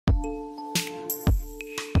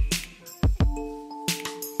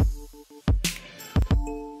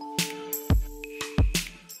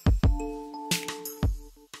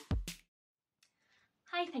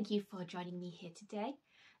thank you for joining me here today.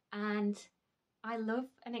 And I love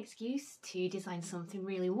an excuse to design something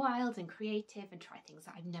really wild and creative and try things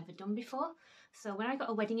that I've never done before. So when I got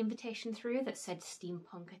a wedding invitation through that said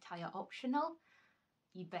steampunk attire optional,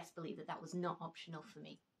 you best believe that that was not optional for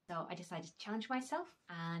me. So I decided to challenge myself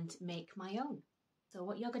and make my own. So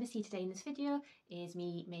what you're going to see today in this video is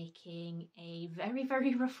me making a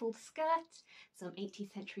very ruffled skirt, some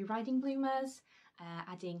 18th century riding bloomers,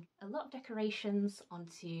 adding a lot of decorations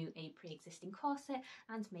onto a pre-existing corset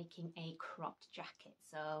and making a cropped jacket.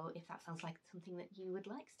 So if that sounds like something that you would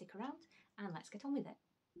like, stick around and let's get on with it.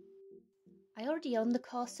 I already owned the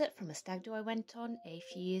corset from a stag do I went on a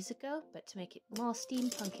few years ago, but to make it more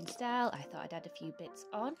steampunk in style, I thought I'd add a few bits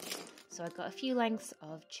on. So I got a few lengths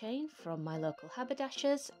of chain from my local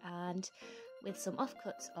haberdashers, and with some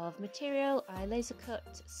offcuts of material, I laser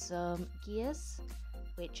cut some gears,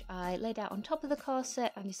 which I laid out on top of the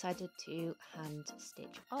corset and decided to hand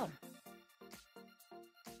stitch on.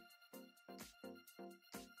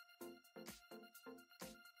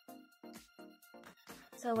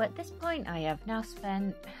 So at this point I have now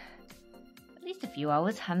spent at least a few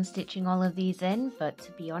hours hand stitching all of these in, but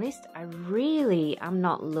to be honest I really am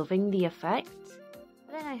not loving the effect.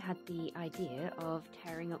 But then I had the idea of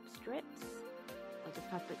tearing up strips of the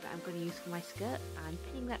fabric that I'm going to use for my skirt and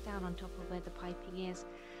pinning that down on top of where the piping is,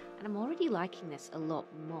 and I'm already liking this a lot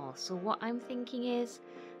more. So what I'm thinking is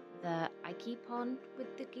that I keep on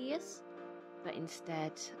with the gears, but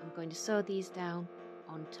instead I'm going to sew these down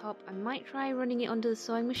on top. I might try running it under the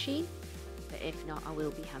sewing machine, but if not I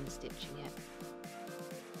will be hand stitching it.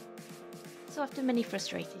 So after many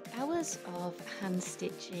frustrated hours of hand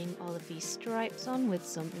stitching all of these stripes on with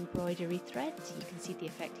some embroidery thread, you can see the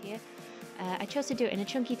effect here. I chose to do it in a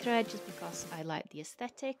chunky thread just because I like the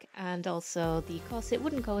aesthetic, and also the corset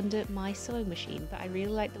wouldn't go under my sewing machine, but I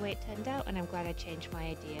really like the way it turned out and I'm glad I changed my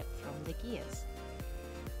idea from the gears.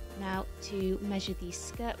 Now to measure the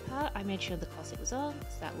skirt part, I made sure the corset was on,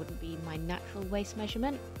 so that wouldn't be my natural waist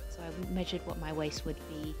measurement. So I measured what my waist would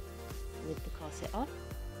be with the corset on,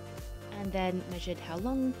 and then measured how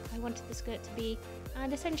long I wanted the skirt to be,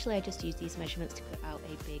 and essentially I just used these measurements to cut out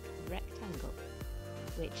a big rectangle,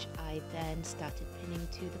 which I then started pinning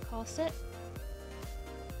to the corset.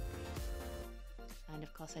 And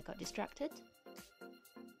of course I got distracted.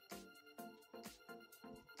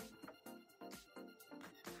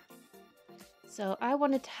 So I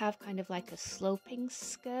wanted to have kind of like a sloping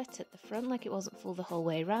skirt at the front, like it wasn't full the whole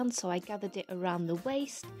way around, so I gathered it around the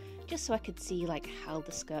waist just so I could see like how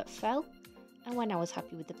the skirt fell. And when I was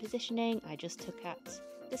happy with the positioning, I just took at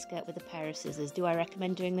the skirt with a pair of scissors. Do I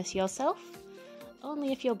recommend doing this yourself?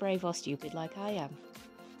 Only if you're brave or stupid like I am.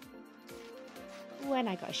 When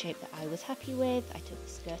I got a shape that I was happy with, I took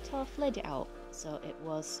the skirt off, laid it out so it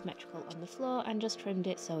was symmetrical on the floor, and just trimmed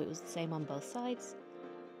it so it was the same on both sides.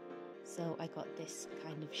 So I got this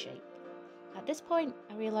kind of shape. At this point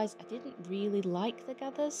I realised I didn't really like the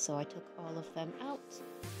gathers, so I took all of them out,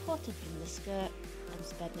 caught up in the skirt, and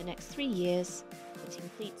spent the next 3 years putting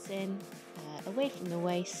pleats in, away from the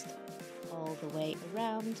waist, all the way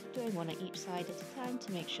around, doing one at each side at a time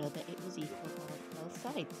to make sure that it was equal on both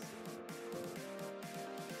sides.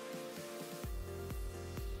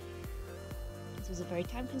 This was a very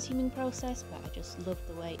time-consuming process, but I just loved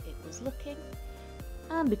the way it was looking.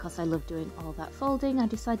 And because I love doing all that folding, I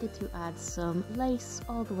decided to add some lace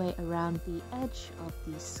all the way around the edge of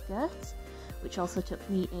the skirt, which also took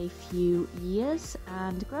me a few years,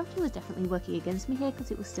 and gravity was definitely working against me here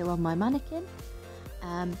because it was still on my mannequin.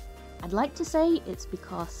 I'd like to say it's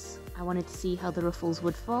because I wanted to see how the ruffles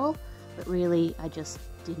would fall, but really I just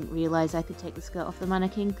didn't realise I could take the skirt off the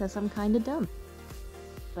mannequin because I'm kind of dumb.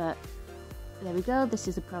 But there we go, this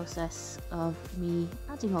is a process of me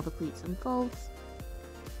adding all the pleats and folds.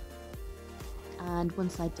 And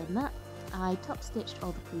once I'd done that, I top stitched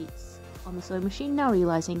all the pleats on the sewing machine, now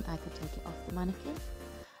realising I could take it off the mannequin.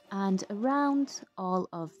 And around all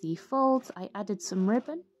of the folds I added some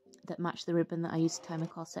ribbon that matched the ribbon that I used to tie my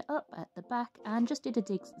corset up at the back, and just did a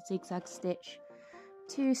zigzag stitch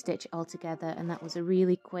to stitch it all together, and that was a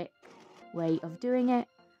really quick way of doing it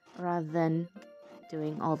rather than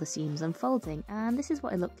doing all the seams and folding. And this is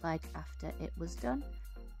what it looked like after it was done.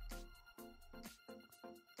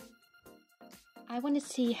 I wanted to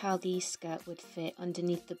see how the skirt would fit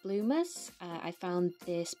underneath the bloomers. I found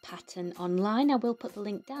this pattern online. I will put the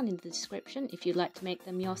link down in the description if you'd like to make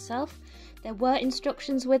them yourself. There were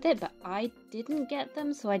instructions with it, but I didn't get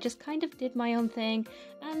them, so I just kind of did my own thing,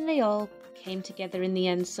 and they all came together in the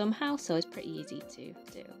end somehow, so it's pretty easy to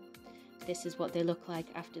do. This is what they look like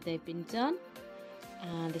after they've been done,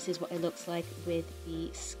 and this is what it looks like with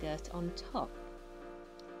the skirt on top.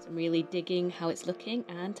 So I'm really digging how it's looking,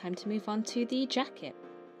 and time to move on to the jacket.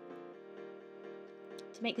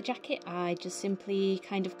 To make the jacket, I just simply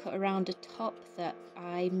kind of cut around a top that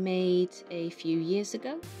I made a few years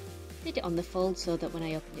ago. Did it on the fold so that when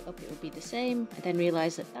I opened it up it would be the same. I then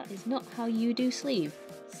realised that that is not how you do sleeve.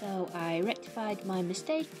 So I rectified my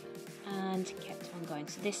mistake and kept on going.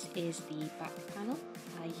 So this is the back panel.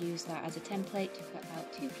 I use that as a template to cut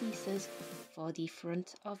out 2 pieces for the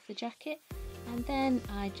front of the jacket, and then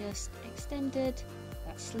I just extended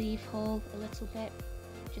that sleeve hole a little bit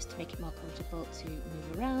just to make it more comfortable to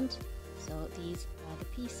move around. So these are the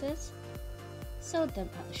pieces. Sewed them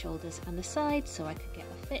at the shoulders and the sides so I could get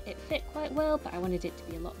a fit. It fit quite well, but I wanted it to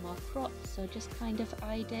be a lot more cropped, so just kind of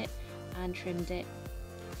eyed it and trimmed it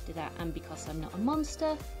after that. And because I'm not a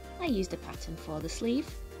monster, I used a pattern for the sleeve.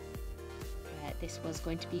 This was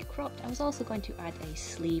going to be cropped. I was also going to add a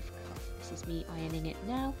sleeve cuff. This is me ironing it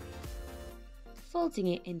now. Folding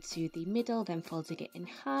it into the middle, then folding it in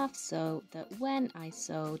half so that when I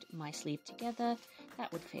sewed my sleeve together,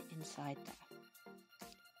 that would fit inside there.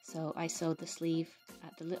 So I sewed the sleeve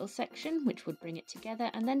at the little section, which would bring it together,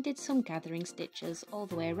 and then did some gathering stitches all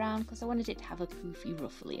the way around because I wanted it to have a poofy,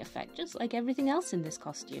 ruffly effect, just like everything else in this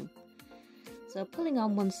costume. So pulling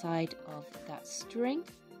on one side of that string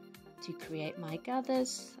to create my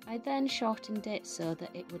gathers, I then shortened it so that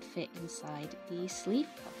it would fit inside the sleeve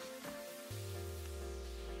cuff.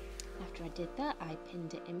 After I did that, I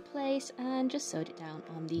pinned it in place and just sewed it down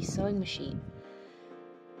on the sewing machine.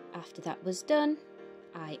 After that was done,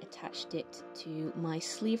 I attached it to my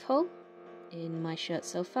sleeve hole in my shirt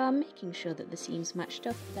so far, making sure that the seams matched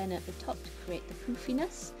up. Then at the top, to create the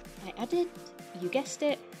poofiness, I added, you guessed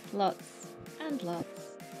it, lots and lots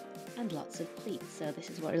and lots of pleats. So this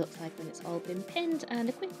is what it looks like when it's all been pinned, and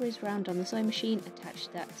a quick whiz round on the sewing machine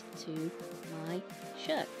attached that to my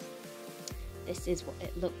shirt. This is what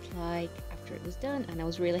it looked like after it was done, and I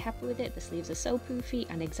was really happy with it. The sleeves are so poofy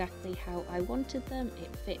and exactly how I wanted them.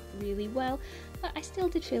 It fit really well, but I still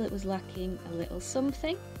did feel it was lacking a little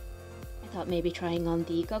something. I thought maybe trying on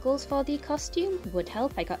the goggles for the costume would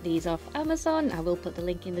help. I got these off Amazon. I will put the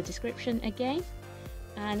link in the description again.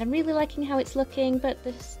 And I'm really liking how it's looking, but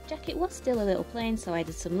the jacket was still a little plain, so I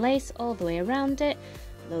did some lace all the way around it,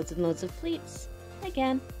 loads and loads of pleats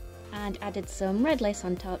again, and added some red lace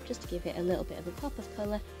on top just to give it a little bit of a pop of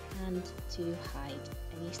colour and to hide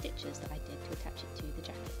any stitches that I did to attach it to the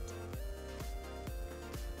jacket.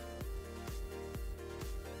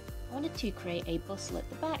 I wanted to create a bustle at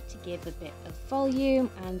the back to give a bit of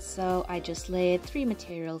volume, and so I just layered 3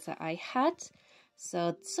 materials that I had.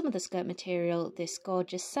 So some of the skirt material, this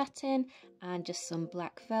gorgeous satin, and just some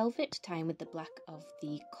black velvet to tie in with the black of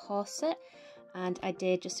the corset. And I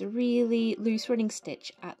did just a really loose running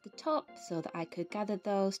stitch at the top so that I could gather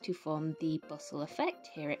those to form the bustle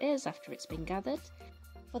effect. Here it is after it's been gathered.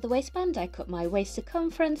 For the waistband, I cut my waist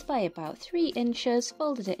circumference by about 3 inches,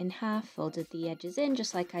 folded it in half, folded the edges in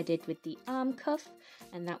just like I did with the arm cuff,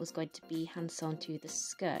 and that was going to be hand sewn to the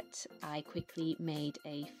skirt. I quickly made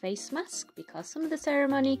a face mask because some of the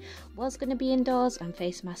ceremony was going to be indoors and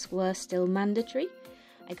face masks were still mandatory.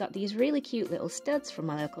 I got these really cute little studs from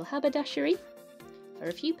my local haberdashery for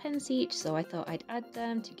a few pence each, so I thought I'd add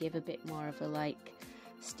them to give a bit more of a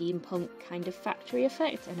steampunk kind of factory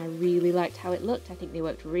effect, and I really liked how it looked. I think they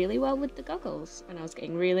worked really well with the goggles, and I was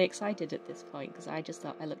getting really excited at this point because I just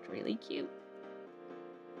thought I looked really cute.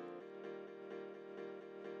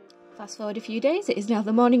 Fast forward a few days, it is now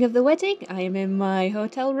the morning of the wedding. I am in my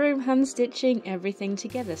hotel room hand stitching everything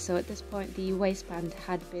together. So at this point the waistband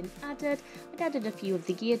had been added. I'd added a few of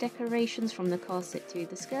the gear decorations from the corset to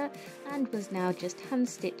the skirt and was now just hand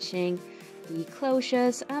stitching the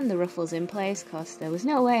closures and the ruffles in place because there was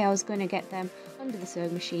no way I was going to get them under the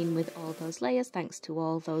sewing machine with all those layers thanks to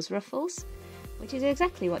all those ruffles, which is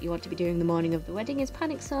exactly what you want to be doing the morning of the wedding, is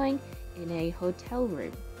panic sewing in a hotel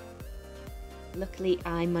room. Luckily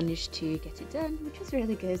I managed to get it done, which was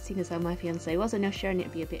really good seeing as how my fiance was an usher and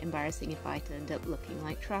it'd be a bit embarrassing if I turned up looking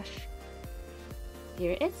like trash.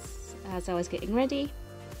 Here it is, as I was getting ready.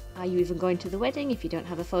 Are you even going to the wedding if you don't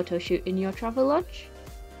have a photo shoot in your travel lodge?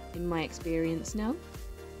 In my experience, no.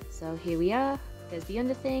 So here we are, there's the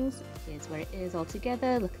underthings, here's where it is all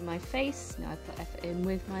together, look at my face, now I've put effort in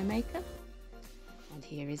with my makeup. And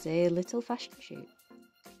here is a little fashion shoot.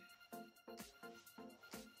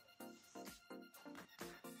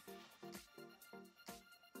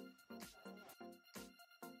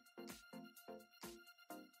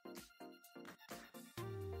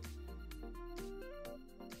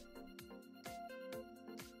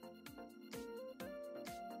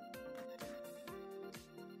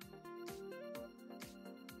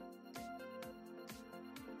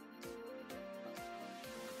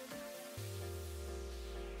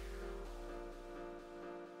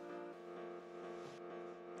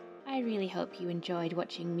 really hope you enjoyed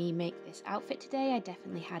watching me make this outfit today. I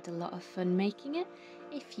definitely had a lot of fun making it.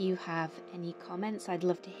 If you have any comments, I'd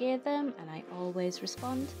love to hear them, and I always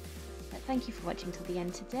respond. But thank you for watching till the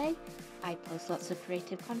end today. I post lots of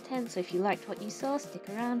creative content, so if you liked what you saw, stick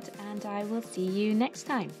around and I will see you next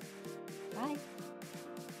time. Bye!